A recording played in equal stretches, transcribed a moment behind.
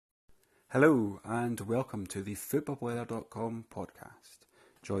Hello and welcome to the footballweather.com podcast.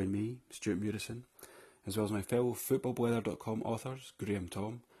 Join me, Stuart Murison, as well as my fellow footballweather.com authors, Graham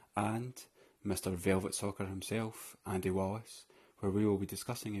Tom and Mr. Velvet Soccer himself, Andy Wallace, where we will be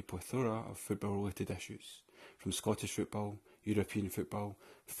discussing a plethora of football-related issues, from Scottish football, European football,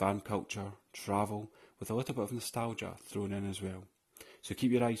 fan culture, travel, with a little bit of nostalgia thrown in as well. So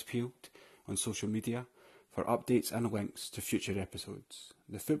keep your eyes peeled on social media for updates and links to future episodes.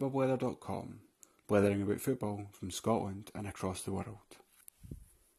 TheFootballWeather.com, weathering about football from Scotland and across the world.